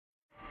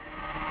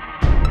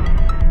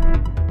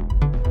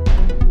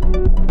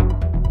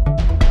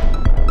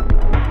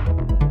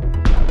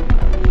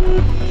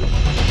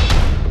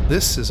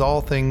This is All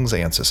Things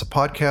Ansys, a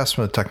podcast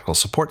from the technical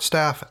support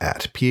staff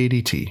at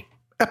PADT.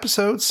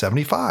 Episode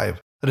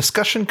 75, a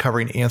discussion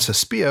covering Ansys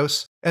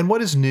SPEOS and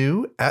what is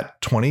new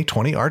at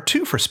 2020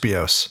 R2 for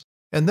SPEOS,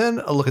 and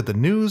then a look at the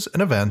news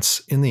and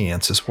events in the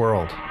Ansys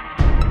world.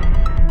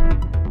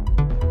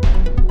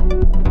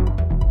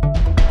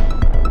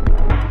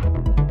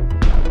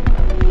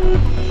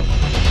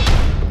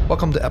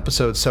 Welcome to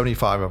episode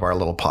 75 of our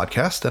little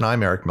podcast, and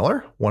I'm Eric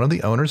Miller, one of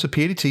the owners of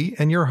PADT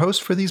and your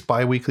host for these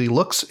bi-weekly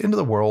looks into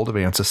the world of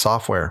Ansys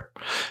software.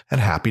 And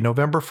happy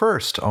November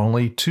 1st,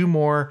 only 2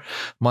 more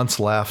months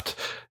left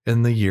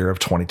in the year of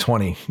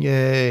 2020.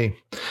 Yay!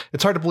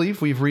 It's hard to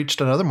believe we've reached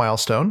another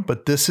milestone,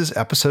 but this is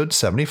episode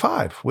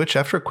 75, which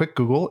after a quick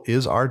Google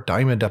is our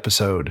diamond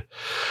episode.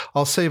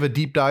 I'll save a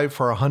deep dive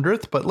for our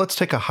 100th, but let's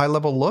take a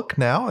high-level look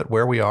now at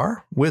where we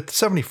are. With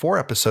 74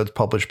 episodes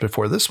published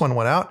before this one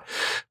went out,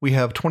 we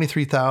have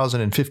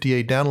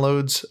 23,058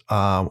 downloads,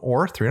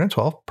 or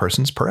 312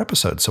 persons per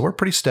episode. So we're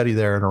pretty steady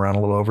there at around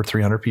a little over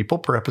 300 people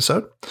per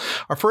episode.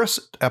 Our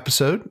first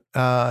episode,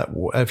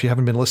 if you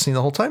haven't been listening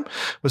the whole time,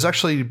 was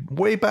actually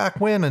way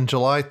back when, on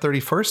July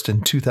 31st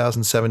in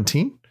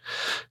 2017.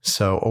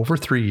 So over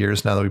 3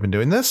 years now that we've been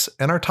doing this.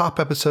 And our top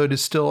episode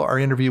is still our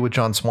interview with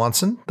John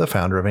Swanson, the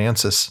founder of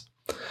Ansys.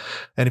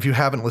 And if you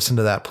haven't listened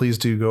to that, please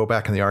do go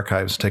back in the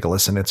archives and take a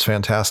listen. It's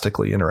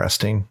fantastically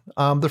interesting.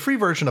 The free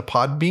version of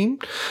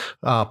Podbean,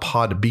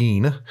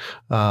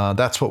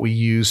 that's what we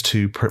use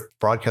to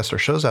broadcast our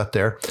shows out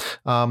there.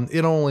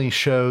 It only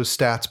shows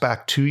stats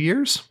back 2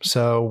 years.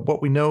 So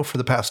what we know for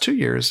the past 2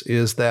 years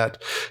is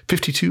that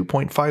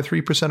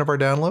 52.53% of our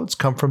downloads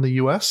come from the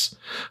US.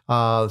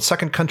 The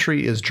second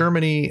country is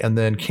Germany, and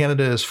then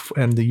Canada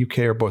and the UK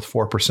are both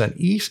 4%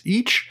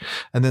 each.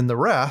 And then the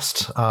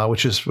rest,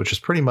 which is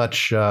pretty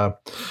much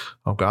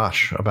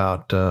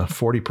about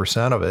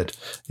 40% of it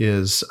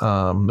is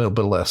a little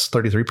bit less.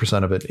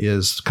 33% of it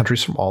is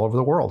countries from all over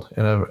the world,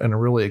 and a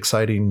really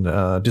exciting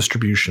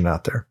distribution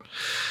out there.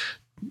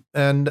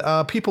 And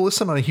people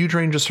listen on a huge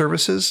range of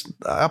services.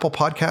 Apple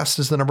Podcast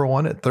is the number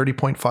one at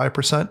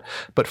 30.5%,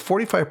 but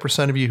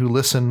 45% of you who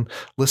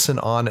listen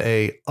on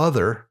a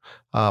other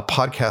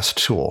podcast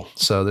tool.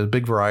 So there's a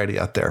big variety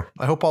out there.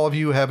 I hope all of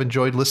you have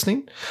enjoyed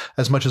listening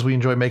as much as we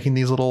enjoy making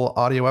these little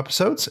audio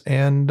episodes.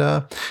 And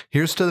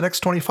here's to the next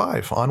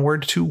 25,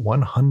 onward to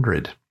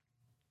 100.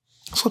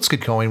 So let's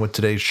get going with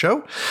today's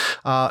show.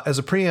 As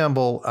a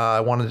preamble, I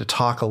wanted to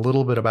talk a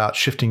little bit about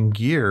shifting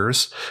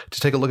gears to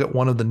take a look at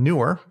one of the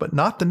newer, but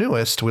not the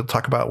newest. We'll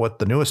talk about what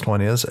the newest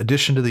one is,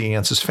 addition to the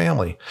Ansys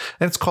family.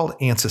 And it's called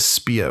Ansys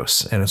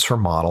SPEOS, and it's for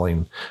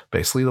modeling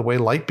basically the way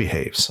light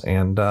behaves.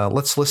 And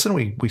let's listen.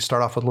 We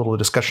start off with a little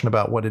discussion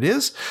about what it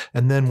is,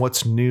 and then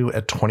what's new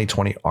at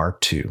 2020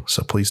 R2.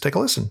 So please take a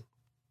listen.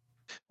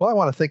 Well, I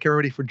want to thank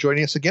everybody for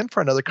joining us again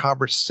for another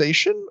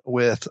conversation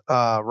with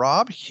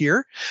Rob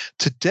here.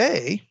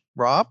 Today,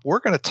 Rob, we're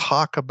going to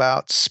talk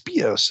about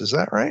SPEOS. Is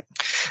that right?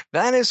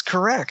 That is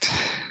correct.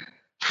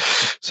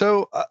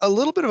 So a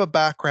little bit of a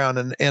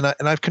background, and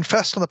I've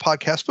confessed on the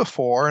podcast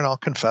before, and I'll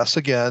confess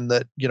again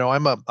that,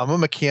 I'm a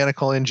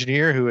mechanical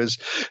engineer who has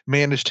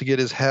managed to get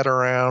his head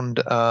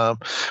around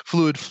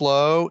fluid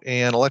flow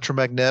and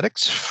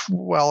electromagnetics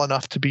well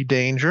enough to be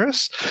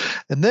dangerous.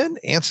 And then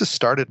Ansys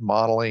started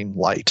modeling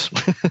light.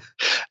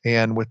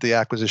 And with the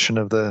acquisition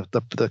of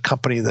the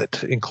company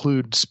that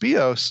includes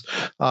SPEOS,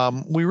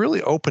 we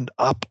really opened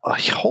up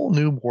a whole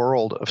new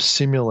world of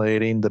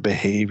simulating the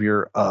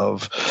behavior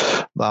of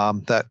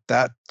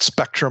that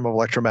spectrum of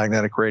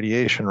electromagnetic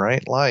radiation,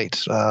 right?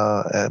 Light,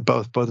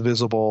 both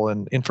visible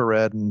and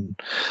infrared, and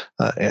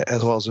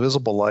as well as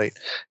visible light.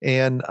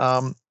 And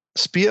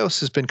SPEOS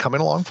has been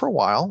coming along for a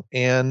while,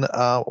 and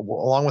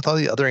along with all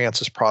the other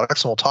Ansys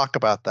products, and we'll talk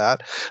about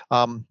that.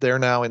 They're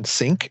now in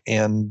sync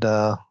and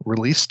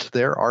released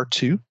their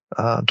R2,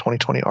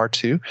 2020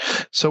 R2.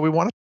 So we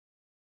want to.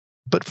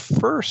 But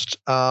first,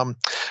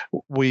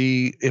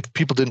 if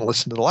people didn't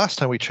listen to the last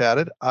time we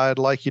chatted, I'd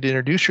like you to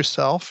introduce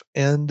yourself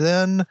and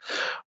then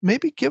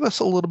maybe give us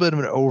a little bit of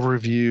an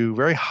overview,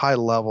 very high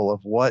level,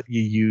 of what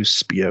you use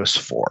SPEOS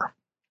for.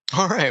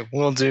 All right,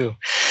 will do.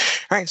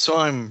 All right, so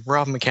I'm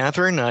Rob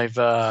McCatherine. I've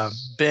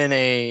been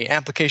a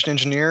application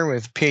engineer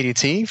with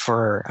PADT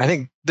for, I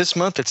think this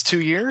month it's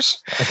 2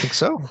 years. I think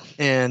so.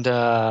 And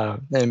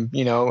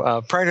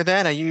prior to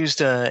that, I used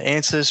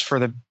Ansys for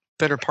the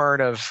better part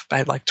of, I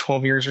had like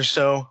 12 years or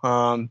so,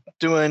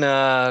 doing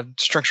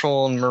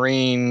structural and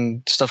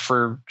marine stuff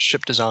for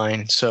ship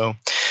design. So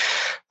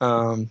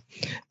my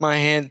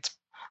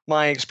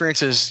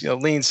experience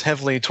leans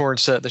heavily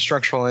towards the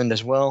structural end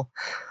as well.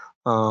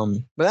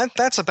 But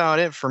that's about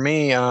it for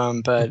me.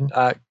 But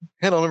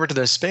head on over to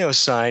the SPEOS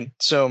side.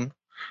 So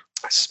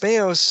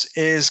SPEOS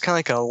is kind of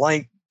like a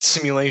light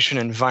simulation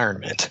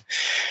environment.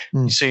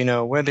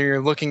 So, whether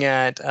you're looking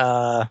at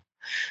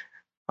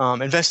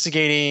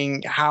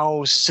investigating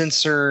how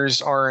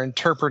sensors are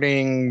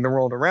interpreting the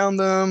world around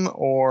them,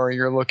 or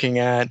you're looking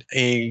at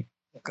a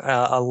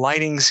a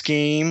lighting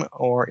scheme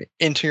or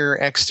interior,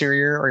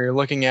 exterior, or you're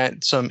looking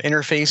at some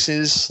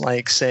interfaces,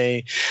 like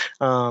say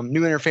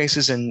new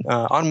interfaces in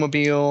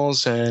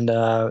automobiles and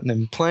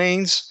in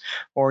planes,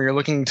 or you're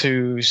looking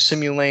to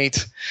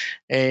simulate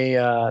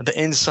the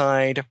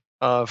inside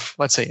of,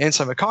 let's say,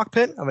 inside a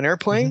cockpit of an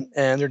airplane,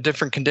 and there are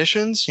different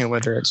conditions,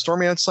 whether it's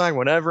stormy outside,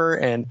 whatever,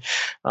 and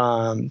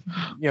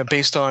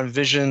based on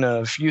vision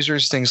of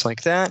users, things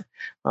like that.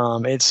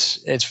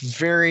 It's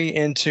very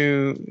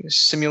into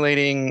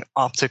simulating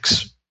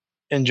optics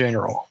in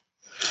general.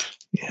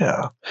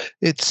 Yeah,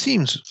 it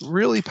seems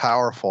really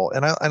powerful,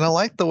 and I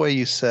like the way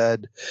you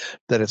said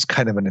that it's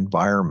kind of an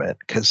environment,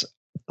 because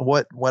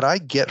what I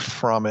get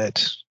from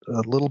it,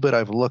 a little bit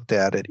I've looked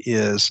at it,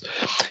 is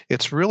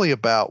it's really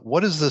about what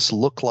does this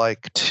look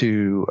like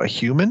to a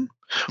human,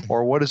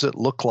 or what does it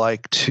look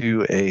like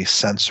to a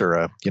sensor,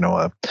 a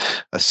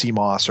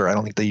CMOS, or I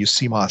don't think they use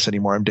CMOS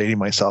anymore. I'm dating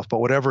myself, but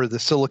whatever the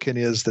silicon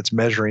is that's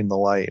measuring the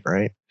light,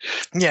 right?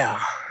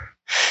 Yeah.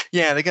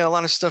 Yeah, they got a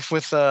lot of stuff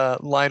with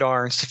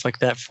LiDAR and stuff like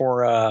that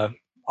for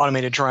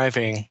automated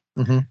driving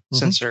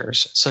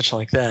sensors, such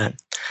like that.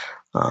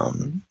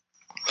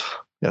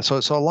 Yeah, so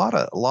it's a lot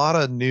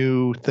of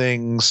new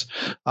things.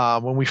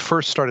 When we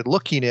first started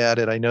looking at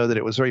it, I know that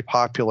it was very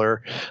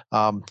popular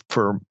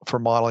for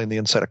modeling the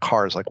inside of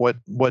cars. Like what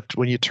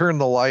when you turn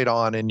the light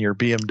on in your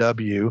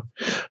BMW,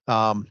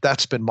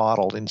 that's been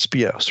modeled in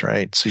SPEOS,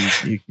 right? So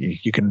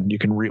you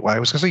can read. Well, I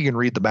was going to say you can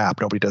read the map.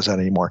 Nobody does that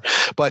anymore,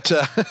 but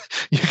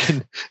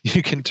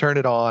you can turn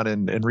it on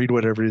and read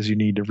whatever it is you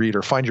need to read,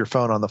 or find your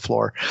phone on the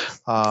floor.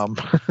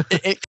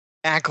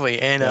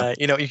 Exactly, and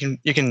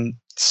you can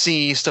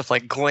see stuff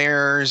like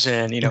glares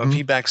and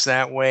feedbacks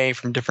that way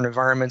from different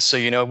environments. So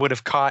it would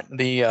have caught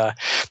the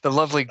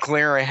lovely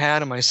glare I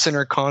had on my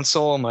center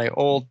console on my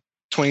old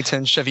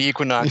 2010 Chevy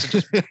Equinox.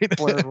 It just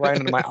blared right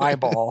into my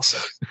eyeballs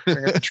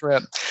during the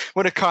trip.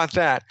 Would have caught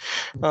that.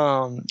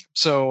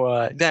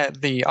 So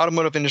that the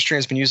automotive industry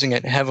has been using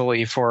it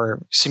heavily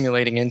for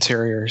simulating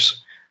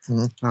interiors.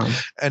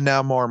 And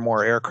now more and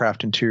more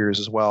aircraft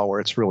interiors as well, where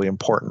it's really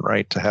important,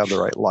 right, to have the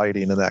right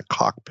lighting in that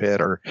cockpit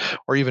or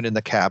even in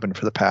the cabin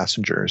for the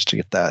passengers to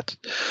get that.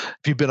 If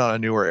you've been on a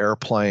newer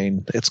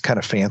airplane, it's kind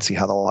of fancy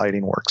how the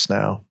lighting works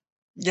now.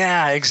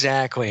 Yeah,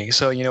 exactly.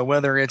 So,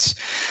 whether it's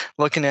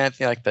looking at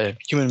like the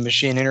human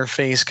machine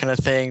interface kind of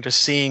thing,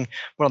 just seeing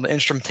what all the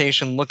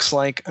instrumentation looks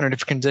like under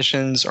different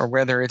conditions, or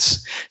whether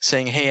it's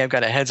saying, hey, I've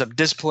got a heads up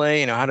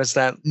display, how does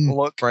that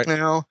look right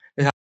now?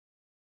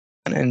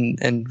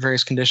 And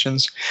various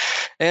conditions,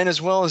 and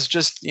as well as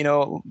just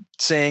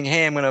saying,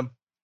 hey, I'm going to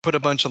put a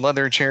bunch of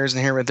leather chairs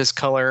in here with this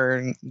color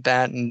and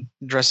that, and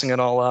dressing it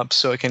all up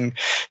so it can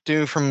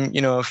do from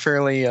a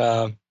fairly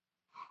kind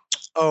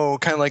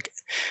of like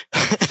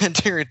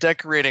interior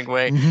decorating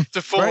way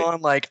to full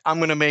on like, I'm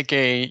going to make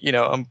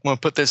I'm going to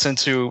put this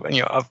into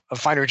a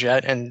fighter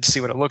jet and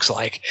see what it looks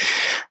like.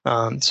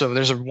 So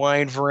there's a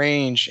wide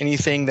range,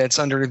 anything that's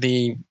under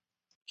the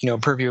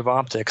purview of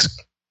optics.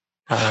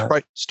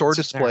 Right. Store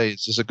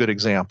displays is a good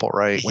example,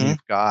 right? When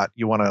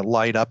you want to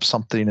light up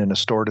something in a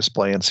store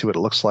display and see what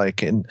it looks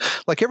like. And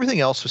like everything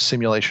else with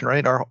simulation,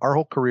 right? Our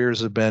whole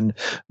careers have been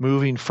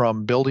moving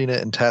from building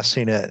it and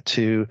testing it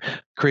to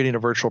creating a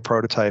virtual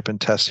prototype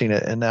and testing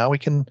it. And now we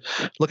can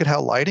look at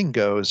how lighting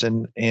goes.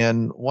 And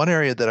one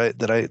area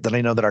that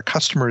I know that our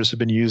customers have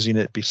been using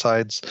it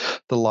besides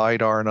the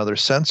LiDAR and other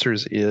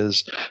sensors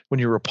is when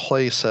you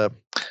replace a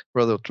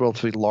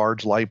relatively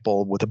large light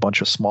bulb with a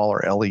bunch of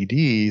smaller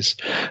LEDs,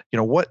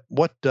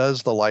 what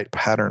does the light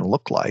pattern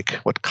look like?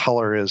 What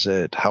color is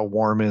it? How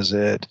warm is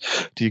it?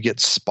 Do you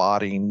get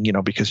spotting,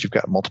 because you've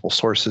got multiple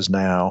sources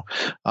now?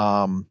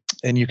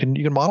 And you can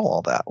model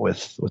all that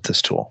with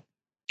this tool.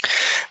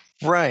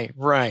 Right.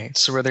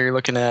 So whether you're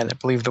looking at, I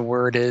believe the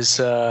word is,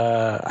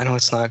 I know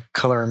it's not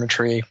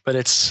colorimetry, but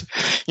it's,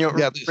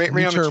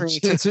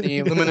 radiometry,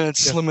 intensity,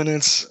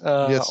 luminance,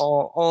 yes.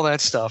 all that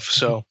stuff.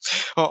 So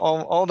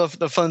all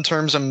the fun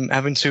terms I'm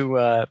having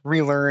to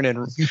relearn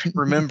and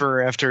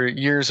remember after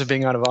years of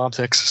being out of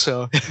optics.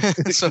 So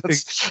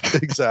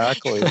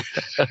exactly.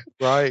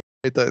 Right.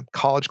 The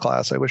college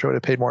class, I wish I would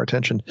have paid more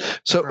attention.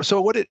 So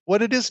what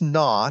it is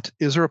not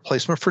is a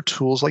replacement for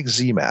tools like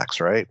Zmax,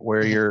 right?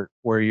 Where you're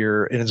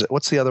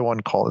what's the other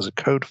one called? Is it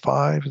Code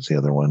 5? Is the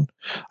other one?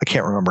 I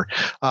can't remember.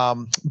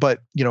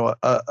 But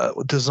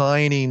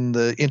designing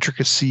the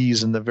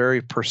intricacies and the very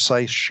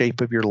precise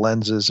shape of your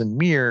lenses and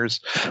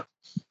mirrors,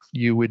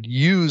 you would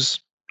use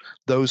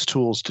those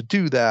tools to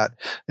do that,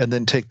 and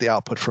then take the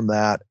output from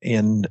that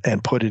and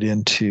put it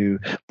into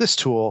this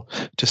tool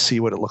to see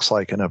what it looks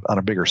like on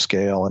a bigger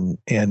scale.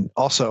 And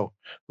also,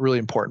 really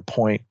important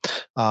point,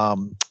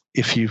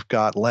 if you've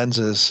got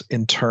lenses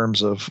in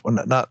terms of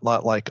not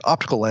like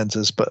optical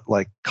lenses, but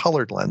like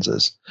colored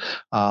lenses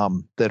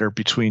that are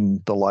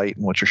between the light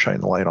and what you're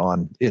shining the light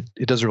on, it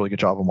does a really good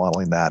job of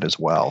modeling that as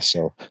well.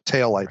 So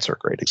tail lights are a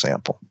great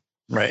example.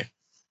 Right.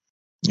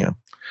 Yeah.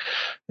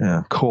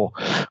 Cool.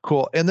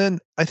 And then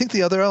I think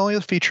the other only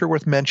feature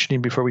worth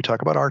mentioning before we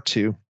talk about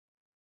R2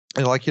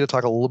 I'd like you to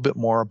talk a little bit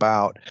more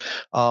about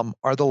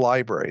are the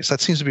libraries.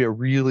 That seems to be a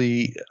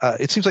really,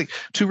 it seems like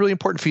two really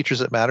important features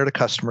that matter to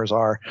customers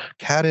are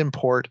CAD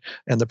import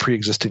and the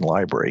pre-existing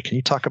library. Can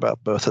you talk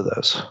about both of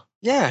those?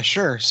 Yeah,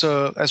 sure.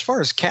 So as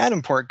far as CAD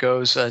import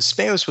goes,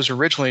 SPEOS was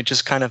originally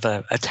just kind of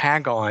a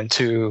tag-on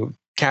to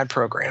CAD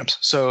programs.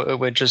 So it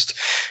would just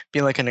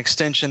be like an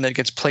extension that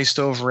gets placed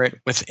over it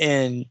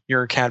within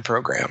your CAD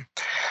program.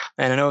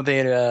 And I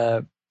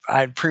know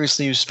I'd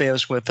previously used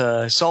SPEOS with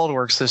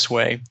SolidWorks this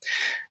way.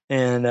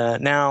 And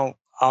now,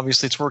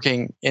 obviously, it's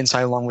working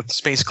inside along with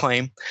Space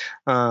Claim.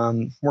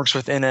 Works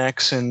with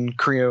NX and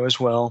Creo as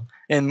well,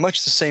 in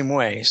much the same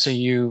way. So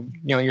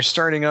you're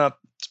starting up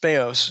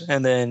SPEOS,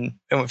 and then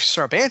if you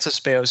start up Ansys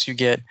SPEOS, you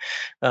get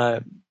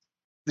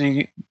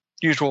the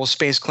usual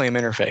Space Claim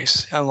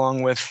interface,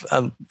 along with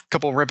a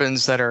couple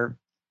ribbons that are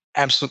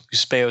absolutely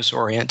SPEOS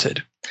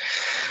oriented.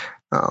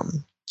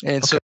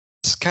 And so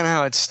it's kind of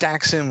how it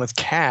stacks in with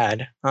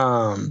CAD.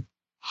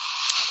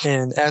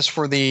 And as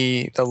for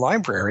the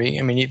library,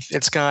 I mean,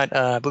 it's got,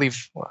 I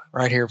believe,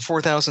 right here,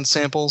 4,000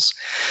 samples.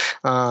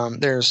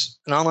 There's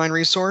an online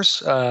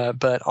resource,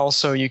 but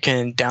also you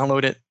can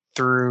download it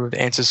through the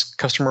Ansys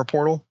customer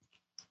portal.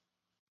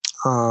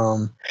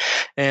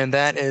 And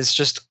that is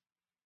just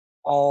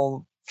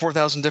all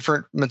 4,000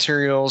 different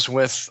materials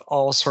with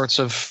all sorts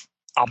of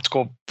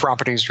optical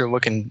properties you're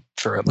looking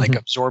for, like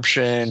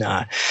absorption,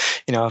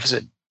 is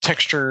it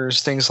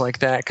textures, things like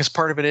that, because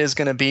part of it is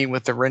going to be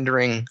with the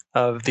rendering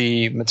of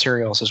the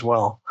materials as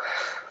well.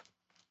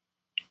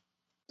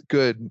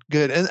 Good.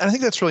 And I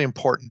think that's really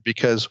important,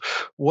 because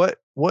what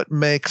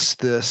makes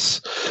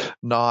this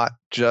not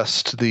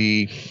just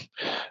the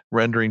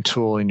rendering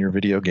tool in your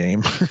video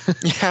game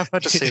Yeah, I'm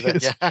about to say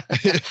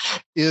that.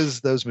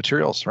 is those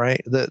materials,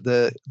 right?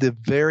 The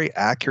very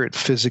accurate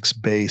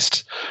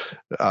physics-based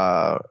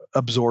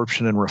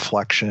absorption and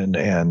reflection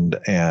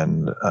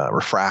and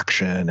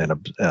refraction, and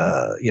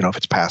if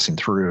it's passing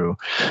through,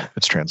 if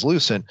it's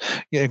translucent,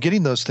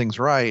 getting those things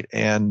right.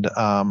 And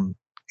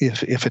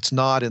if it's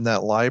not in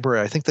that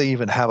library, I think they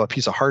even have a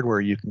piece of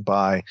hardware you can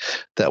buy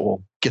that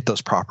will get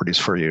those properties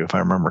for you, if I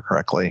remember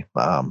correctly,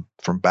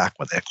 from back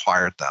when they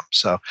acquired them.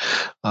 So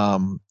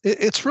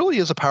it really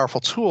is a powerful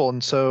tool.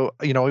 And so,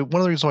 one of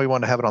the reasons why we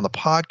want to have it on the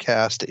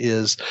podcast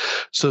is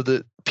so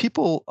that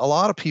a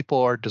lot of people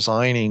are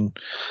designing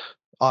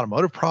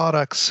automotive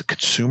products,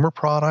 consumer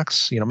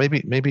products.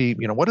 Maybe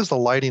what does the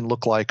lighting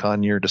look like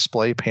on your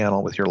display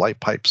panel with your light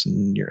pipes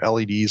and your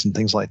LEDs and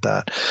things like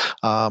that,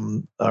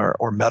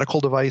 or medical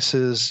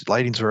devices.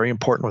 Lighting's very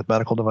important with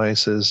medical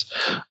devices.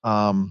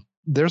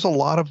 There's a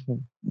lot of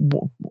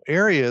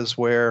areas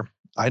where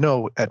I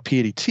know at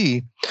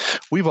PADT,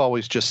 we've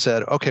always just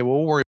said, okay, well,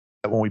 we'll worry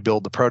about it when we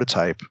build the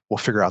prototype. We'll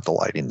figure out the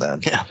lighting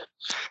then. Yeah.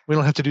 We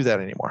don't have to do that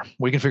anymore.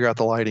 We can figure out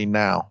the lighting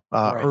now,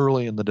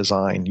 early in the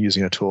design,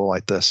 using a tool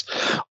like this,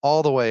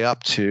 all the way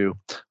up to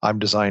I'm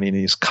designing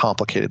these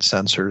complicated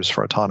sensors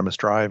for autonomous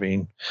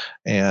driving,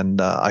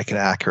 and I can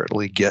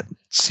accurately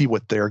see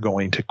what they're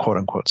going to quote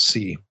unquote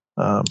see.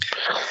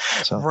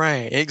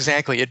 Right,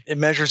 exactly. It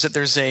measures that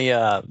there's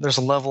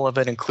a level of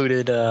it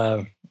included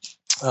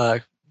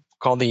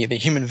called the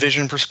human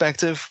vision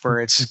perspective, where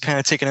it's kind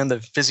of taken in the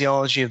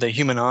physiology of the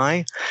human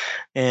eye,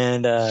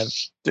 and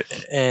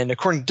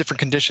according to different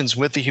conditions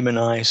with the human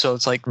eye. So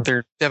it's like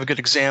they have a good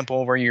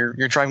example where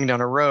you're driving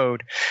down a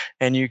road,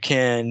 and you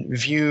can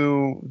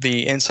view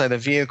the inside of the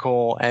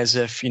vehicle as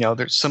if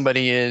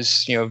somebody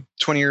is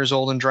 20 years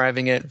old and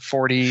driving it,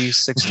 40,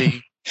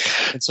 60.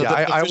 And so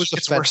I was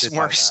offended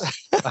by that.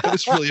 I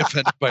was really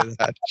offended by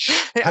that.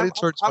 Hey,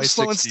 I'm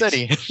slow and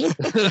steady.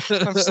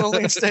 I'm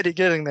slowly and steady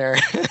getting there.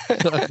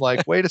 I'm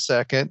like, wait a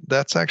second,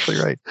 that's actually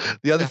right.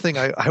 The other thing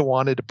I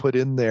wanted to put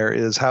in there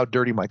is how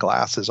dirty my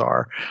glasses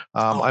are.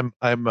 I'm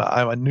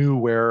a new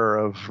wearer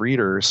of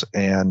readers,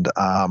 and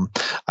I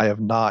have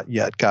not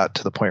yet got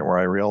to the point where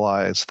I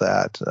realize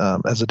that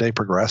as the day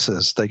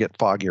progresses, they get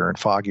foggier and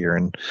foggier,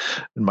 and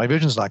my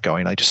vision's not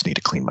going. I just need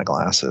to clean my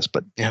glasses.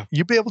 But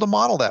you'll be able to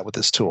model that with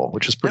this tool,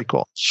 which is pretty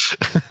cool.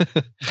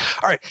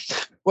 All right.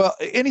 Well,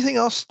 anything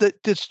else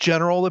that's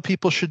general that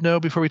people should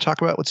know before we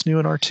talk about what's new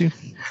in R2?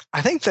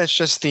 I think that's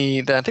just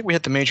I think we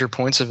hit the major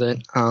points of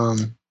it.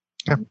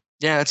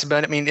 Yeah, it's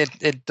about,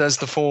 it does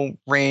the full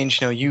range,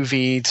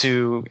 UV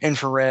to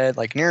infrared,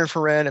 like near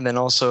infrared, and then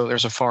also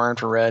there's a far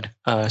infrared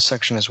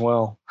section as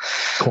well.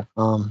 Cool.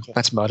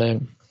 That's about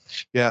it.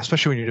 Yeah,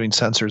 especially when you're doing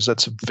sensors,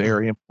 that's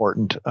very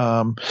important.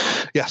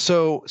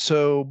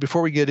 So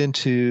before we get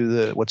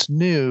into what's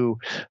new,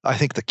 I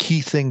think the key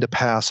thing to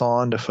pass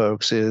on to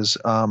folks is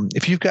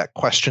if you've got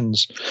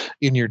questions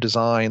in your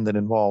design that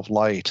involve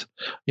light,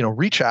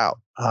 reach out.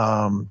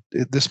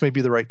 This may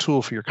be the right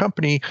tool for your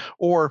company,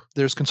 or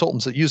there's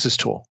consultants that use this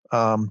tool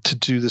to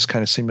do this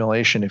kind of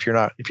simulation if you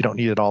don't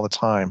need it all the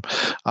time.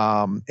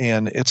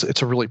 And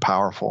it's a really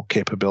powerful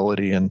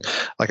capability. And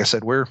like I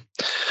said, we're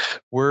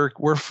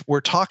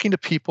talking to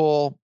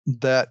people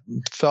that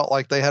felt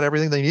like they had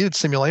everything they needed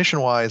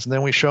simulation wise, and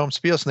then we show them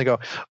SPEOS and they go,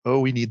 "Oh,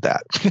 we need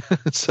that."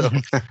 So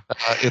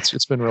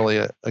it's been really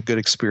a good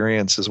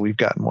experience as we've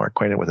gotten more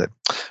acquainted with it.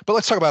 But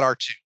let's talk about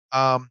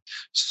R2.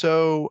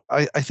 So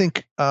I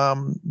think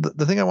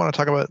the thing I want to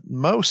talk about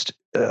most,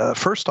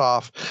 first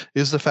off,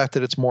 is the fact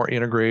that it's more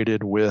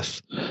integrated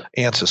with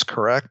Ansys.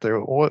 Correct?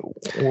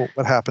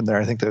 What happened there?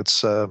 I think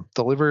that's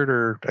delivered,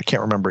 or I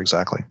can't remember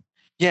exactly.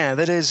 Yeah,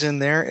 that is in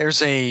there.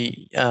 There's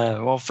a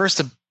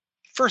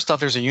first off,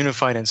 there's a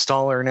unified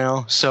installer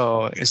now.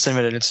 So instead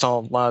of it install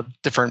a lot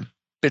of different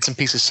bits and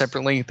pieces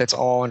separately, that's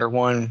all under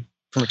one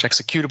pretty much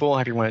executable,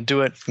 however you want to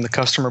do it, from the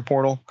customer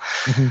portal.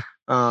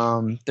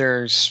 Mm-hmm.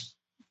 There's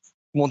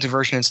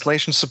multi-version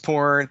installation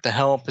support. The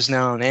help is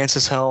now an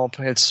Ansys help.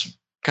 It's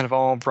kind of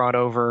all brought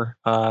over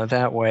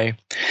that way.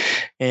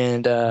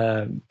 And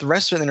the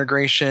rest of the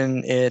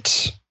integration,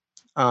 it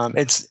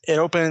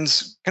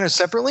opens kind of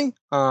separately,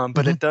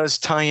 but it does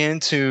tie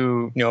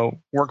into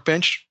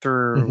Workbench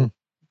through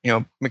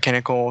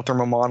mechanical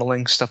thermal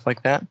modeling, stuff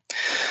like that.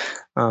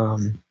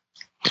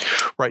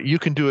 Right, you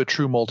can do a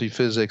true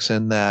multi-physics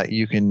in that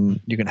you can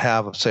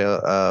have, say,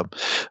 a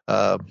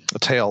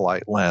tail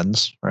light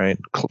lens, right,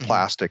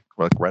 plastic,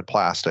 like red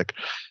plastic,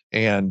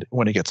 and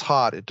when it gets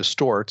hot, it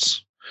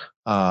distorts,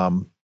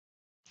 and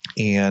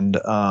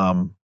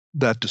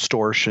that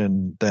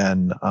distortion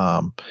then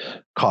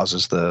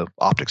causes the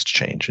optics to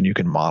change, and you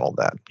can model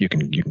that. You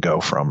can go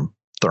from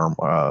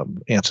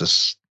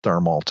Ansys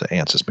thermal to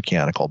Ansys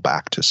mechanical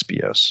back to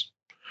SPEOS.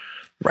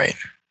 Right.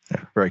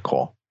 Yeah, very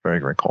cool. Very,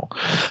 very cool.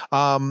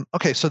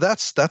 Okay, so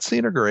that's the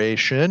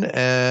integration,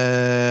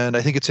 and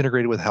I think it's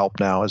integrated with help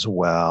now as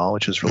well,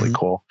 which is really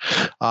cool.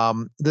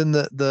 Then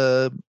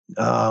the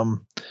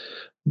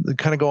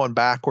kind of going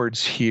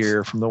backwards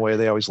here from the way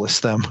they always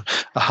list them,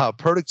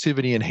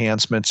 productivity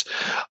enhancements.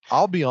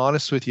 I'll be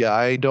honest with you,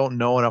 I don't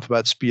know enough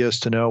about SPEOS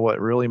to know what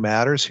really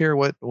matters here.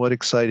 What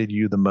excited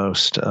you the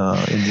most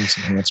in these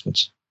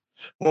enhancements?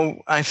 Well,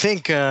 I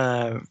think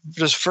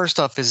just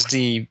first off is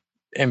the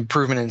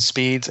improvement in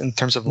speeds in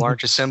terms of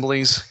large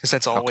assemblies, because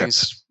that's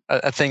always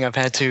a thing I've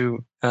had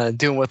to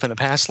deal with in a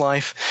past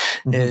life,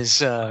 is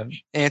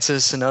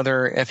Ansys and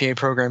other FEA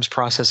programs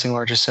processing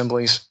large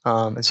assemblies.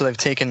 And so they've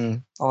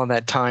taken all of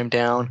that time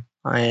down.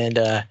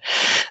 And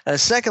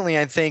secondly,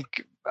 I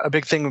think a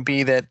big thing would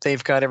be that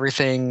they've got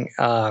everything,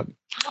 I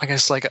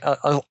guess, like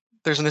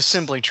there's an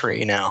assembly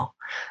tree now.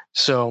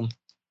 So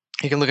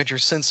you can look at your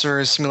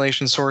sensors,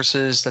 simulation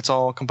sources, that's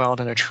all compiled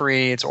in a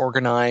tree. It's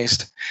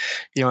organized.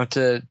 You don't have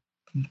to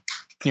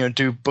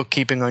do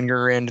bookkeeping on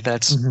your end.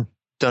 That's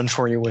done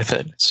for you with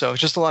it. So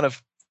it's just a lot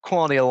of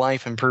quality of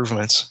life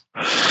improvements.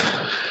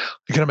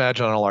 You can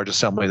imagine on a large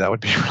assembly that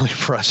would be really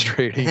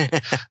frustrating.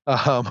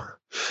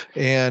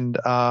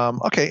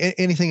 Okay,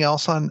 anything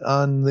else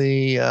on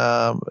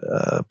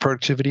the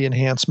productivity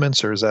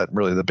enhancements, or is that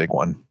really the big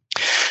one?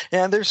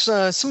 Yeah, there's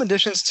some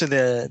additions to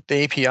the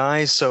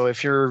APIs. So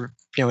if you're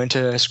into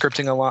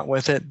scripting a lot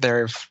with it,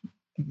 they've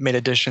made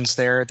additions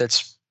there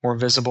that's more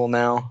visible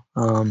now.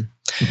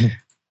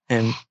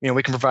 And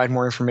we can provide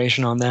more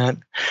information on that,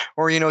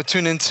 or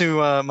tune into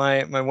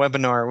my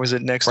webinar. Was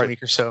it next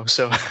week or so?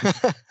 So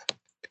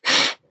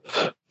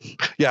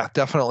yeah,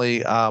 definitely.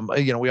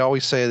 We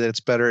always say that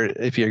it's better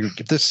if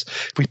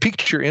we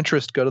piqued your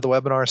interest, go to the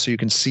webinar so you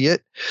can see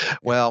it.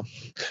 Well,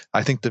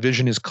 I think the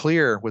vision is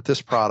clear with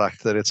this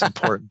product that it's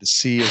important to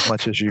see as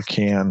much as you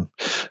can.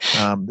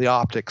 The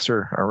optics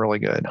are really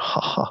good.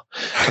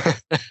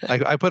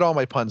 I put all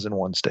my puns in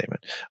one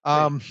statement.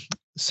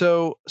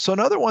 So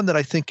another one that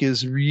I think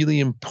is really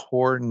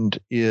important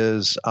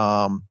is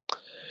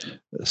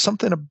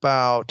something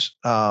about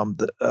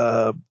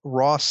the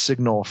raw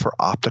signal for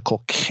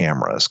optical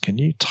cameras. Can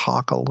you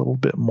talk a little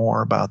bit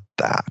more about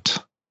that?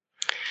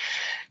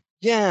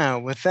 Yeah,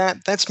 with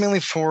that, that's mainly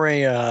for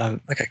a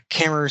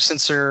camera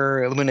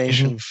sensor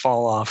illumination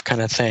fall off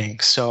kind of thing.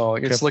 So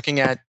it's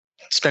looking at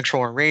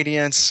spectral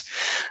irradiance,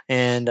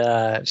 and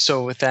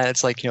so with that,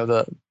 it's like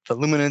the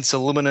luminance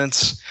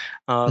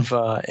of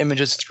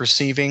images it's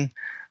receiving.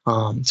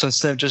 So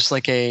instead of just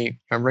like a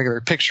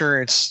regular picture,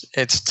 it's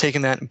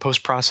taking that and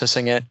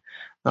post-processing it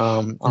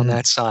on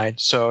that side.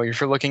 So if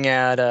you're looking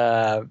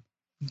at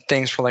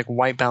things for like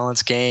white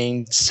balance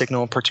gain,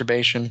 signal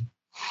perturbation.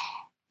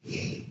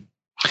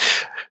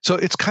 So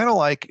it's kind of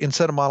like,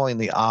 instead of modeling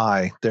the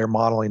eye, they're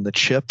modeling the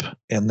chip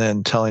and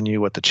then telling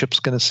you what the chip's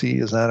going to see.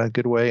 Is that a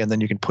good way? And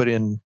then you can put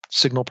in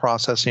signal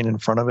processing in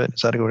front of it.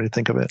 Is that a good way to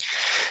think of it?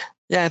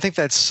 Yeah, I think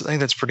that's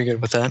pretty good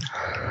with that.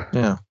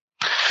 Yeah.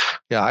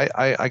 Yeah,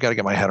 I got to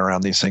get my head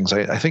around these things.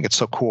 I think it's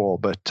so cool,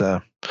 but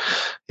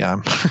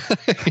yeah,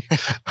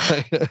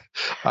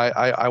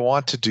 I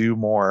want to do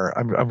more.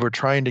 We're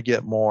trying to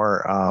get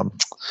more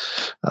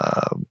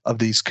of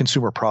these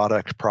consumer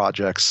product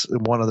projects.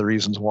 One of the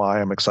reasons why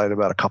I'm excited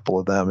about a couple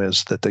of them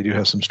is that they do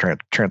have some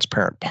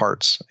transparent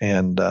parts,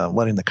 and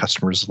letting the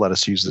customers let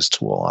us use this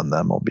tool on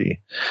them will be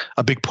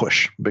a big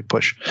push.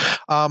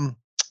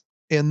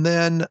 And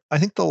then I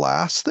think the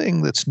last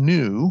thing that's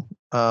new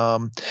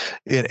I'm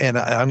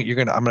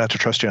gonna have to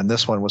trust you on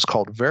this one. Was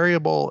called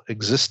variable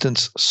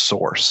existence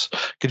source.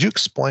 Could you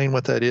explain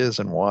what that is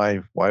and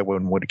why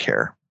one would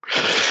care?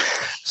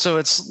 So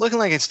it's looking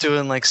like it's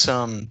doing like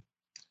some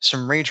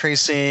ray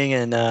tracing,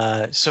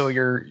 and so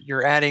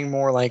you're adding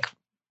more like,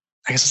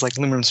 I guess it's like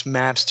luminance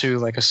maps to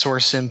like a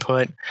source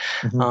input.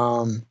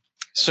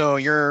 So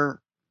you're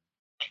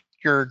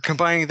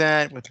combining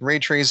that with ray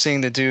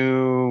tracing to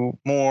do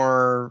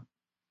more,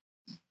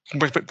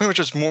 pretty much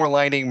just more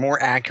lighting,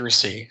 more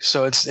accuracy.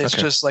 So it's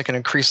just like an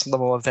increased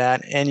level of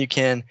that, and you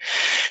can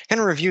kind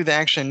of review the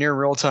action near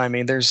real time. I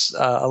mean, there's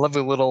a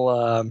lovely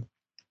little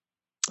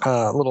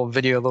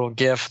video, little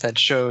GIF that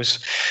shows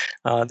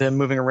them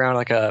moving around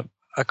like a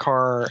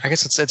car. I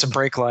guess it's a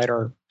brake light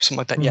or something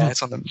like that. Yeah,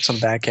 it's on the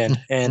back end,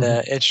 and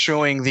it's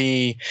showing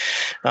the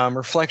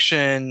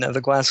reflection of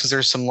the glass because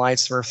there's some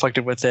lights that are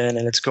reflected within,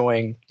 and it's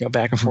going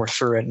back and forth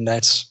through it. And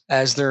that's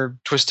as they're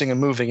twisting and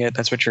moving it.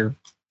 That's what you're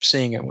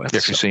seeing it with.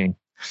 Yes, you're seeing.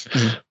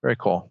 Very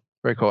cool.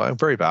 Very cool.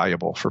 Very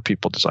valuable for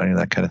people designing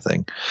that kind of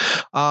thing.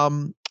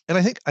 And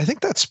I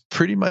think that's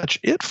pretty much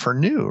it for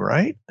new,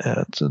 right?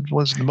 It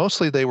was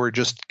mostly they were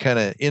just kind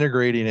of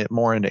integrating it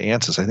more into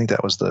Ansys. I think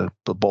that was the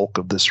bulk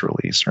of this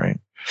release, right?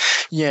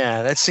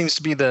 Yeah, that seems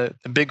to be the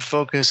big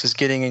focus, is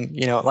getting,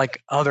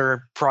 like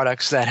other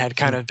products that had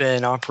kind of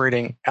been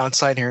operating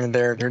outside here and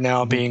there. They're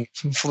now being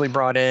fully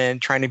brought in,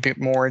 trying to get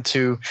more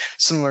into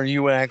similar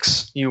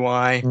UX,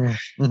 UI.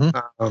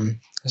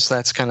 So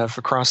that's kind of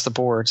across the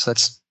board. So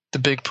that's the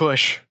big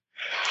push.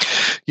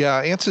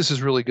 Yeah, Ansys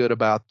is really good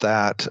about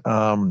that.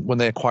 When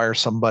they acquire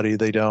somebody,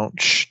 they don't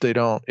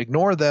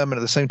ignore them, and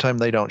at the same time,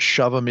 they don't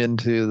shove them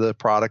into the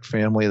product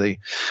family.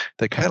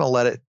 They kind of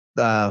let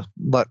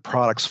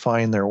products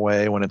find their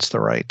way when it's the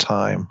right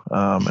time.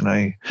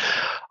 And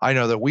I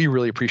know that we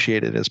really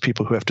appreciate it as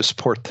people who have to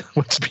support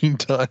what's being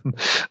done.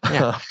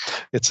 Yeah.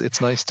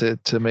 It's nice to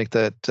make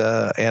that.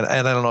 And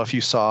I don't know if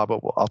you saw,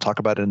 but I'll talk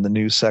about it in the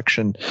news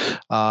section,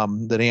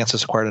 that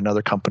Ansys acquired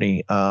another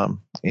company.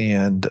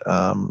 And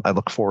I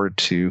look forward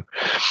to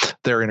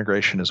their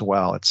integration as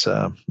well. It's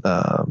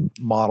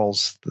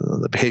models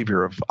the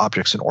behavior of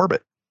objects in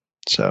orbit.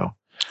 So.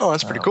 Oh,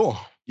 that's pretty cool.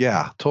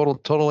 Yeah,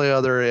 totally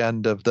other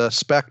end of the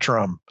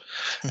spectrum.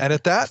 And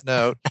at that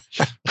note,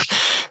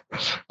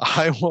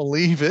 I will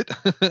leave it.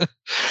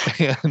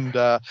 And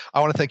I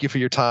want to thank you for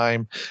your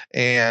time.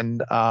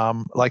 And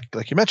like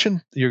you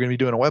mentioned, you're going to be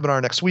doing a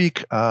webinar next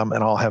week, and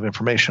I'll have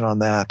information on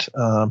that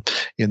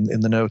in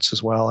the notes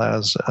as well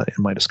as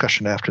in my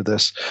discussion after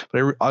this.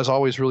 But I, as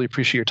always, really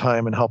appreciate your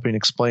time and helping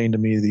explain to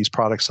me these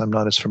products I'm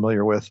not as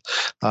familiar with.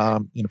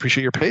 And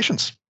appreciate your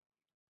patience.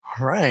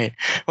 All right.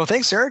 Well,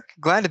 thanks, Eric.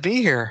 Glad to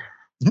be here.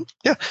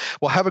 Yeah.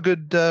 Well, have a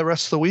good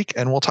rest of the week,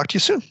 and we'll talk to you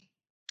soon.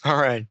 All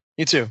right.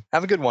 You too.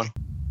 Have a good one.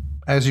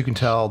 As you can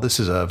tell, this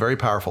is a very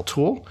powerful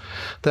tool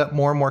that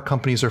more and more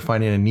companies are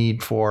finding a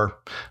need for.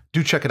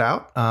 Do check it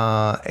out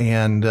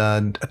and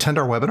attend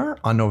our webinar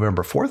on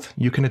November 4th.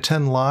 You can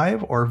attend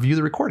live or view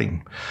the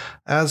recording.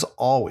 As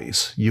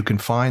always, you can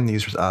find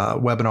these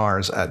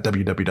webinars at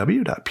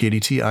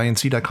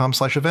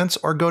www.padtinc.com/events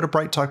or go to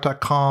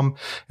brighttalk.com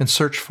and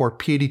search for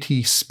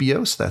PADT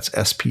SPEOS, that's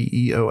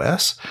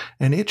SPEOS,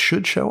 and it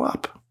should show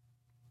up.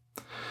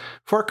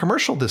 For our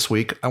commercial this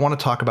week, I want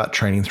to talk about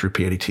training through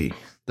PADT.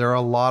 There are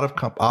a lot of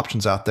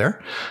options out there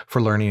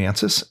for learning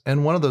Ansys,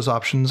 and one of those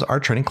options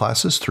are training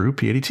classes through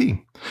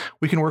PADT.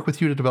 We can work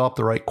with you to develop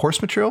the right course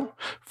material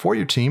for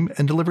your team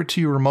and deliver it to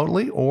you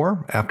remotely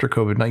or, after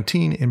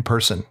COVID-19, in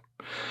person.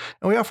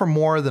 And we offer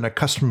more than a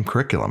custom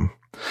curriculum.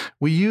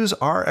 We use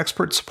our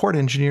expert support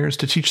engineers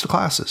to teach the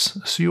classes,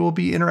 so you will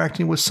be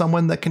interacting with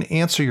someone that can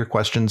answer your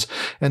questions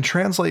and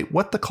translate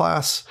what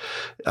is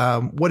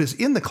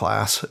in the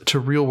class to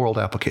real-world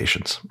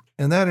applications.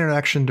 And that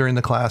interaction during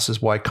the class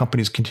is why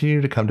companies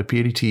continue to come to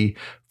PADT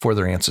for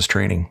their Ansys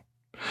training.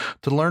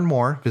 To learn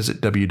more,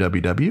 visit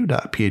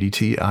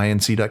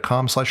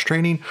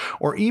www.padtinc.com/training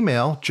or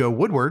email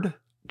joe.woodward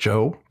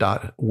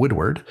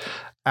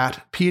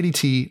at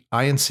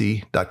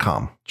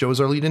padtinc.com. Joe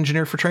is our lead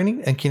engineer for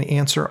training and can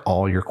answer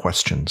all your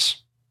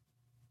questions.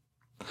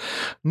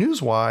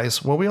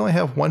 News-wise, well, we only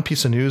have one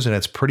piece of news, and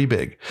it's pretty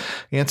big.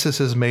 Ansys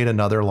has made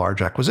another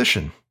large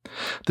acquisition.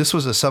 This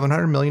was a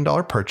 $700 million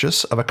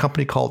purchase of a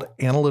company called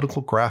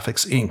Analytical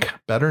Graphics, Inc.,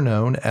 better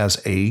known as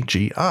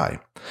AGI.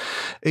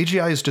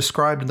 AGI is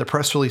described in the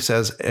press release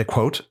as,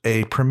 quote,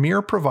 a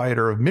premier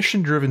provider of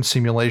mission-driven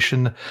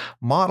simulation,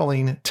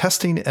 modeling,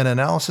 testing, and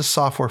analysis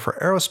software for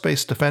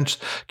aerospace, defense,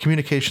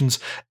 communications,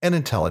 and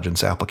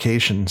intelligence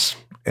applications,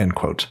 end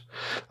quote.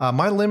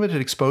 My limited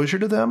exposure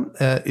to them,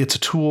 it's a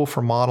tool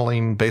for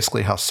modeling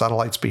basically how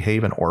satellites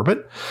behave in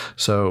orbit.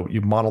 So you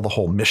model the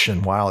whole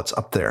mission while it's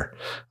up there.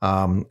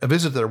 A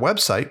visit to their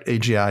website,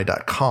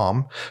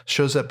 agi.com,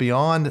 shows that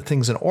beyond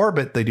things in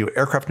orbit, they do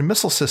aircraft and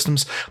missile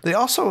systems. They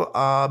also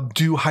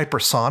do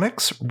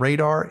hypersonics,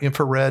 radar,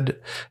 infrared,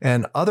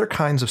 and other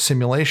kinds of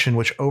simulation,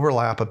 which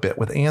overlap a bit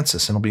with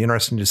Ansys. And it'll be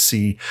interesting to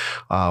see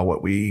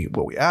what we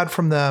add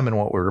from them and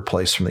what we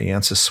replace from the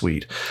Ansys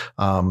suite.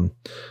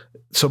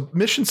 So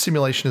mission simulation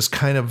simulation is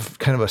kind of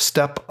a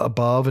step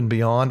above and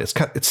beyond.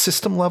 It's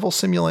system level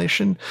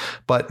simulation,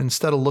 but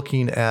instead of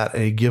looking at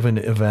a given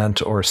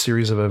event or a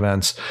series of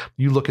events,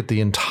 you look at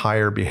the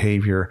entire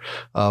behavior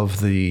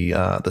of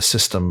the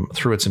system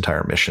through its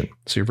entire mission.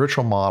 So your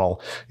virtual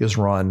model is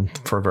run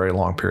for a very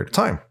long period of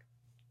time.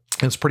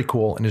 It's pretty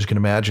cool. And as you can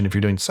imagine, if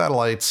you're doing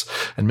satellites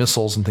and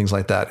missiles and things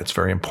like that, it's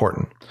very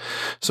important.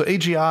 So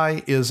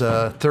AGI is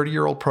a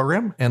 30-year-old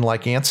program. And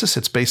like Ansys,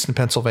 it's based in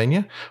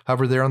Pennsylvania.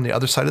 However, they're on the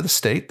other side of the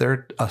state.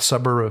 They're a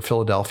suburb of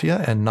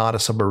Philadelphia and not a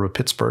suburb of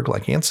Pittsburgh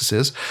like Ansys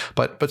is,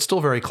 but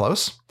still very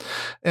close.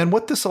 And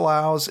what this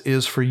allows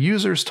is for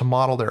users to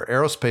model their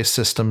aerospace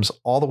systems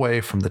all the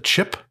way from the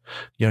chip,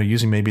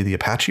 using maybe the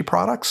Apache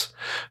products,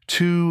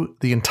 to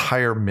the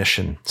entire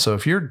mission. So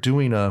if you're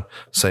doing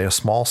say a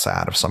small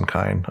sat of some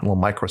kind, a little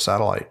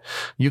microsatellite,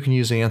 you can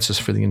use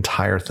Ansys for the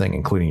entire thing,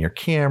 including your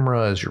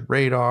cameras, your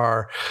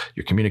radar,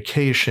 your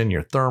communication,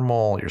 your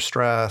thermal, your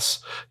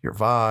stress, your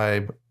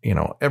vibe,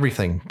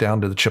 everything down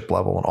to the chip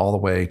level and all the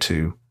way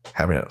to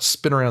having it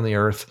spin around the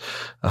Earth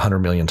 100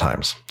 million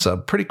times. So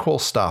pretty cool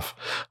stuff.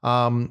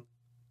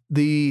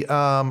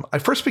 I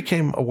first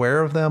became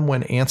aware of them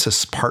when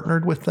Ansys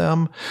partnered with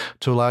them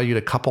to allow you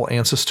to couple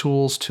Ansys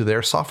tools to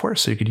their software.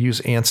 So you could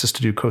use Ansys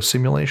to do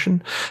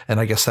co-simulation. And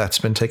I guess that's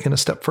been taken a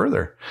step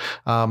further.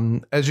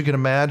 As you can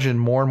imagine,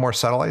 more and more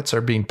satellites are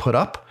being put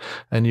up,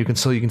 and you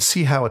can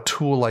see how a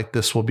tool like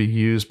this will be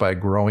used by a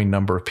growing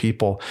number of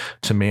people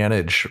to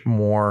manage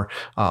more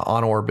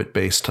on-orbit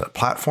based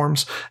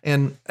platforms.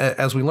 And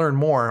as we learn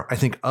more, I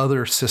think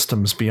other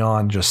systems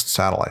beyond just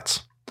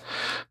satellites.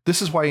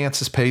 This is why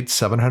Ansys paid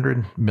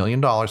 $700 million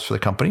for the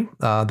company.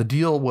 The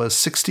deal was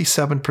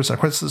 67%. Of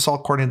course, this is all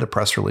according to the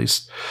press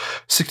release.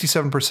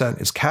 67%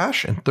 is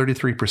cash and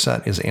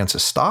 33% is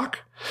Ansys stock.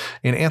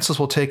 And Ansys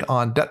will take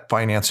on debt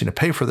financing to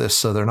pay for this,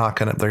 so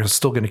they're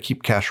still going to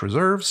keep cash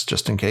reserves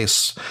just in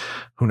case,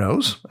 who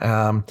knows.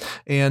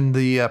 And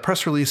the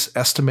press release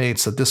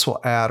estimates that this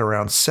will add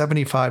around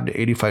 75 to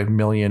 85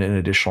 million in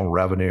additional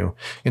revenue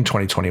in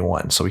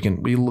 2021. So we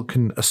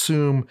can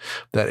assume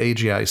that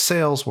AGI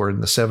sales were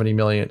in the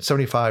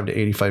 75 to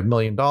 85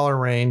 million dollar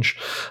range.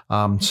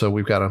 So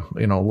we've got a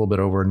little bit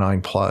over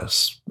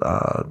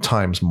 9+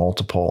 times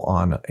multiple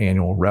on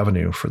annual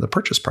revenue for the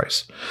purchase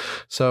price.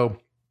 So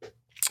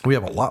we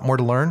have a lot more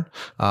to learn,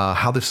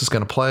 how this is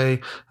going to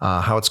play,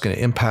 how it's going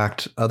to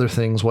impact other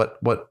things, what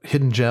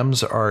hidden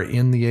gems are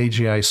in the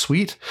AGI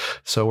suite.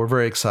 So we're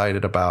very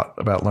excited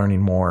about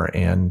learning more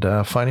and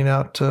finding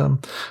out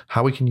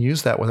how we can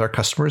use that with our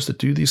customers that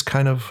do these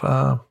kind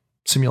of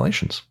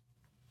simulations.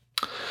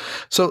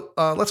 So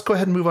let's go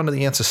ahead and move on to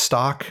the Ansys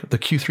stock. The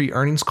Q3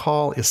 earnings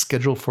call is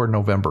scheduled for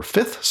November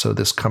 5th, so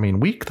this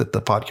coming week that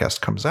the podcast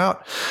comes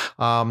out.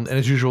 And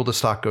as usual, the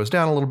stock goes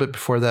down a little bit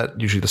before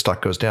that. Usually the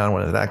stock goes down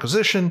when it's an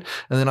acquisition.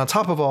 And then on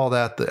top of all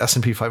that, the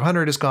S&P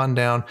 500 has gone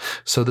down.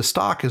 So the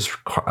stock has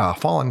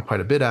fallen quite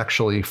a bit,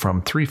 actually,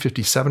 from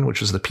 357,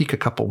 which was the peak a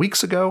couple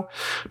weeks ago,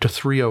 to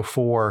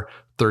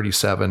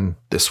 304.37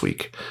 this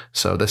week.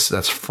 So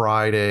that's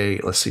Friday.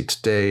 Let's see,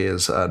 today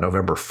is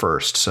November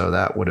 1st. So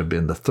that would have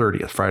been the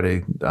 30th.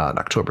 Friday,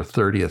 October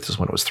 30th is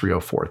when it was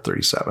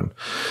 304.37.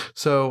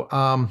 So,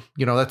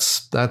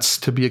 that's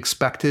to be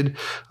expected.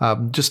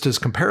 Just as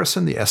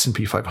comparison, the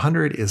S&P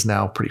 500 is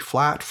now pretty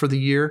flat for the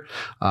year.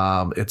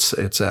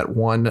 It's at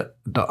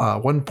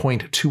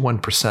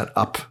 1.21%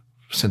 up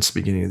since the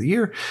beginning of the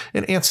year,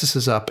 and Ansys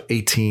is up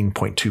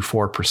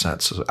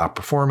 18.24%, so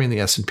outperforming the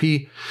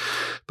S&P.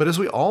 But as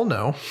we all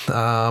know,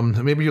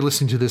 maybe you're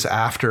listening to this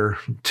after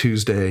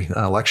Tuesday,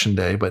 election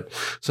day, but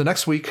so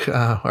next week,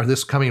 or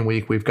this coming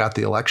week, we've got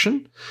the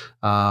election,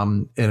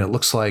 and it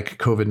looks like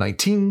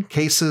COVID-19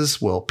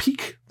 cases will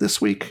peak this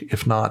week,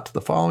 if not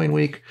the following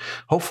week.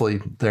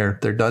 Hopefully they're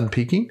done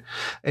peaking.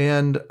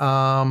 And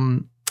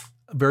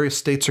various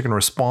states are going to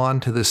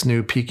respond to this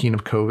new peaking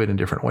of COVID in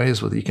different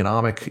ways with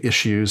economic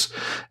issues.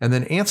 And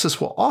then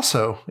Ansys will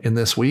also, in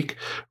this week,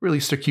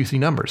 release their Q3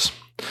 numbers.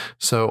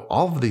 So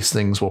all of these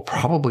things will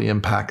probably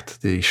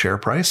impact the share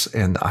price,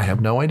 and I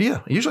have no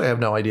idea. Usually I have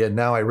no idea.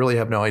 Now I really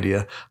have no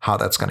idea how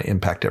that's going to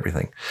impact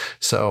everything.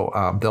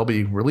 So they'll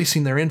be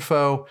releasing their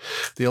info,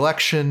 the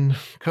election,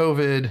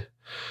 COVID.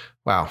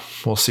 Wow,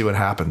 we'll see what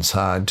happens.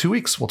 In 2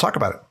 weeks, we'll talk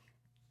about it.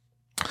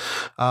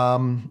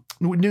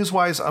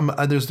 News-wise,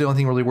 there's the only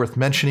thing really worth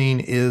mentioning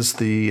is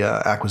the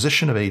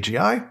acquisition of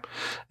AGI.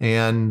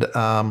 And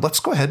let's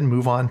go ahead and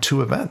move on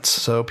to events.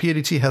 So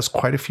PADT has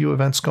quite a few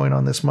events going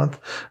on this month.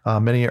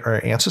 Many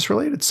are Ansys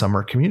related, some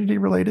are community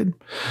related.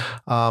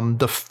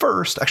 The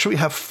first, actually we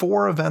have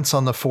 4 events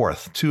on the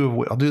 4th.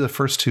 I'll do the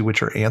first 2,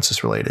 which are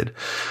Ansys related.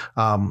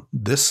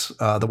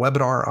 The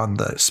webinar on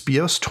the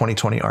SPEOS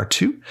 2020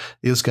 R2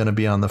 is going to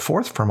be on the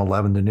 4th from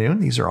 11 to noon.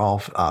 These are all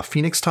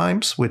Phoenix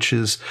times, which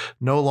is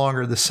no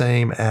longer the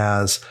same as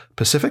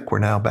Pacific. We're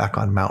now back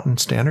on Mountain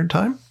Standard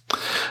Time.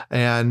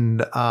 And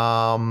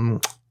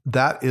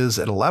that is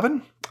at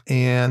 11.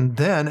 And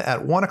then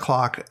at 1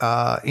 o'clock,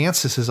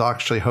 Ansys is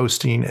actually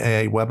hosting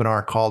a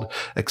webinar called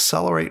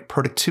Accelerate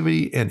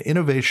Productivity and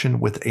Innovation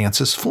with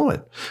Ansys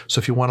Fluent. So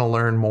if you want to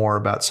learn more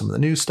about some of the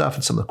new stuff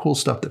and some of the cool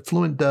stuff that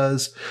Fluent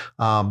does,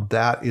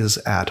 that is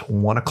at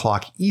 1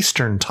 o'clock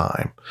Eastern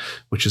time,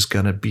 which is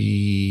going to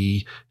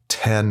be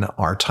 10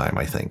 our time,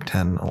 I think.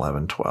 10,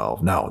 11,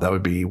 12. No, that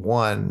would be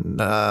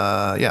 11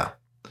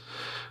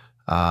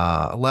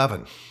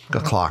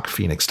 o'clock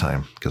Phoenix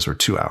time, because we're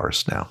 2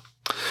 hours now.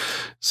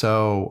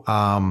 So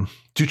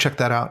do check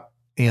that out.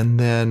 And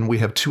then we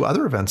have 2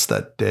 other events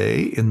that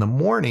day. In the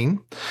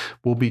morning,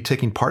 we'll be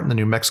taking part in the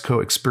New Mexico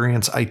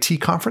Experience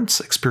IT Conference,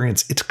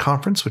 Experience IT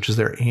Conference, which is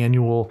their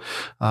annual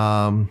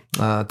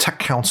Tech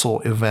Council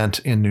event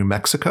in New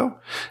Mexico.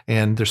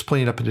 And they're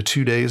splitting it up into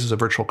 2 days as a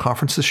virtual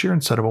conference this year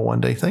instead of a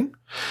one-day thing.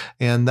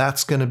 And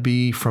that's going to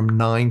be from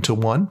 9 to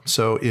 1.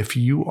 So if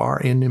you are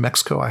in New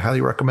Mexico, I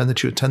highly recommend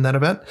that you attend that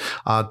event.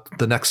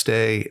 The next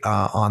day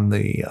on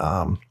the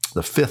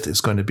 5th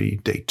is going to be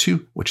day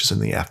 2, which is in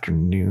the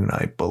afternoon,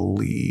 I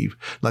believe.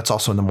 That's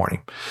also in the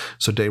morning.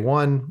 So day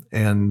 1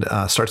 and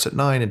starts at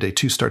 9, and day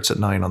 2 starts at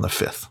 9 on the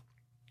 5th.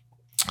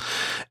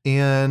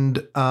 And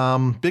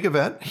big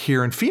event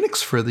here in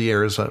Phoenix for the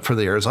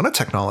Arizona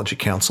Technology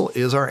Council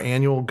is our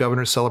annual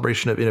Governor's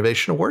Celebration of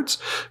Innovation Awards,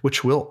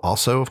 which will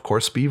also, of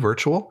course, be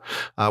virtual.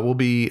 We'll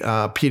be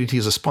PDT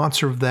is a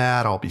sponsor of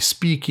that. I'll be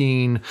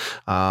speaking.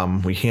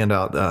 We hand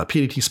out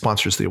PDT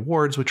sponsors the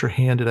awards, which are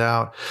handed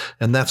out,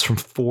 and that's from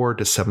 4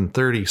 to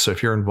 7:30. So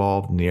if you're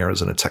involved in the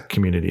Arizona tech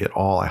community at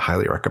all, I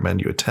highly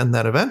recommend you attend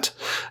that event,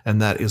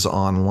 and that is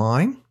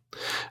online.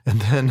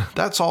 And then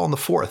that's all on the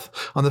 4th.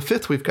 On the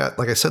 5th, we've got,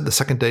 like I said, the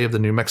second day of the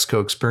New Mexico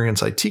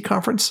Experience IT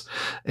Conference.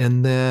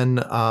 And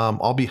then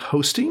I'll be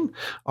hosting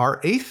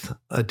our 8th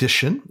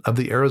edition of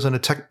the Arizona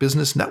Tech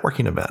Business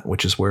Networking event,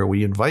 which is where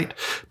we invite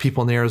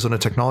people in the Arizona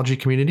technology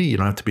community. You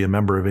don't have to be a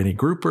member of any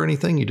group or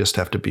anything. You just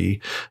have to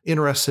be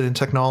interested in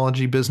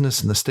technology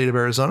business in the state of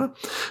Arizona.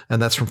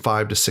 And that's from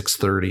 5 to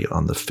 6:30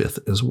 on the 5th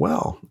as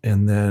well.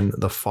 And then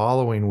the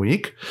following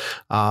week,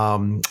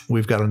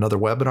 we've got another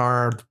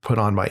webinar put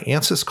on by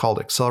Ansys called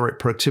Accelerate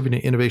Productivity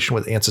and Innovation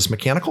with Ansys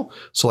Mechanical.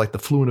 So like the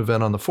Fluent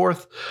event on the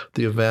 4th,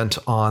 the event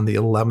on the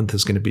 11th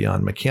is going to be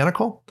on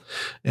Mechanical.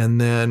 And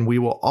then we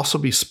will also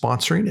be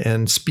sponsoring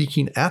and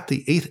speaking at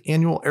the 8th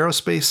Annual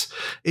Aerospace,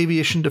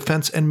 Aviation,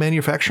 Defense, and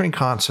Manufacturing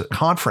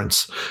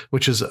Conference,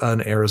 which is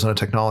an Arizona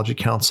Technology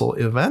Council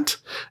event.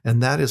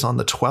 And that is on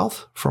the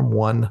 12th from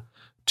 1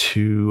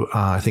 to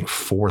I think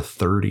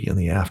 4:30 in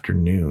the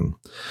afternoon.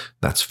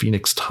 That's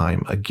Phoenix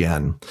time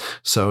again.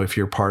 So if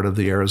you're part of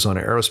the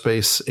Arizona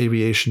Aerospace,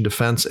 Aviation,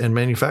 Defense, and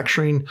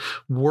Manufacturing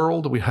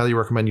world, we highly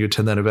recommend you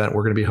attend that event.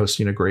 We're going to be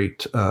hosting a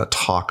great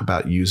talk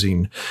about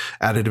using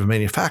additive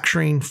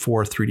manufacturing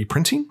for 3D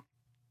printing,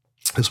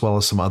 as well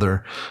as some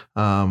other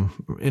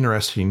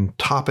interesting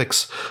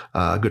topics.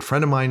 A good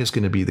friend of mine is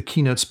going to be the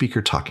keynote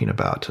speaker talking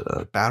about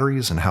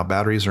batteries and how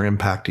batteries are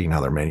impacting how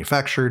they're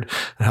manufactured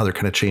and how they're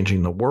kind of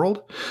changing the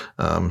world.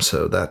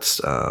 So that's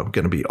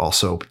going to be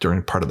also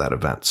during part of that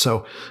event.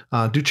 So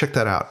do check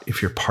that out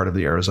if you're part of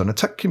the Arizona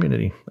tech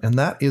community. And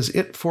that is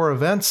it for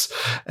events.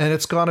 And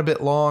it's gone a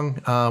bit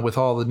long with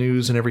all the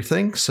news and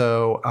everything.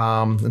 So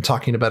I'm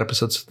talking about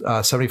episodes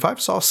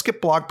 75. So I'll skip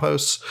blog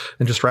posts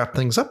and just wrap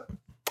things up.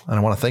 And I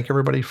want to thank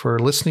everybody for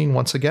listening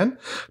once again.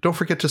 Don't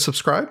forget to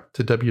subscribe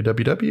to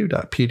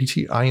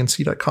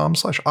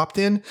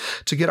www.pdtinc.com/opt-in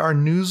to get our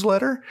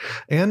newsletter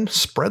and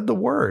spread the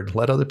word.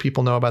 Let other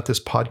people know about this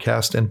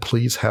podcast, and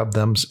please have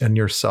them and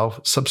yourself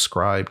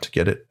subscribe to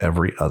get it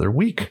every other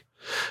week.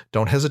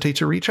 Don't hesitate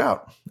to reach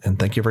out. And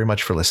thank you very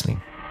much for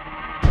listening.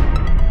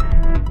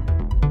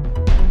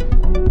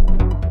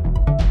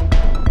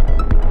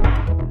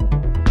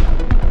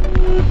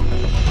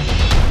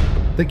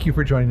 Thank you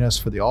for joining us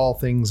for the All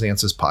Things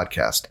Ansys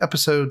podcast,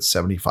 episode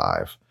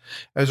 75.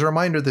 As a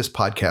reminder, this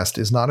podcast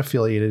is not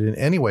affiliated in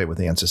any way with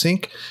Ansys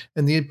Inc.,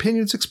 and the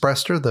opinions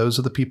expressed are those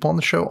of the people on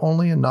the show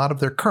only and not of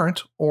their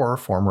current or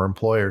former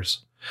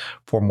employers.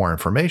 For more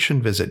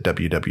information, visit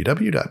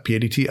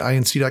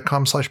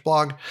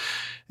www.pdtinc.com/blog,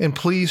 and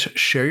please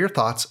share your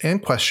thoughts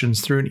and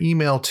questions through an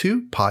email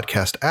to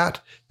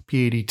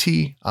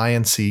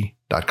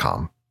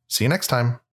podcast@pdtinc.com. See you next time.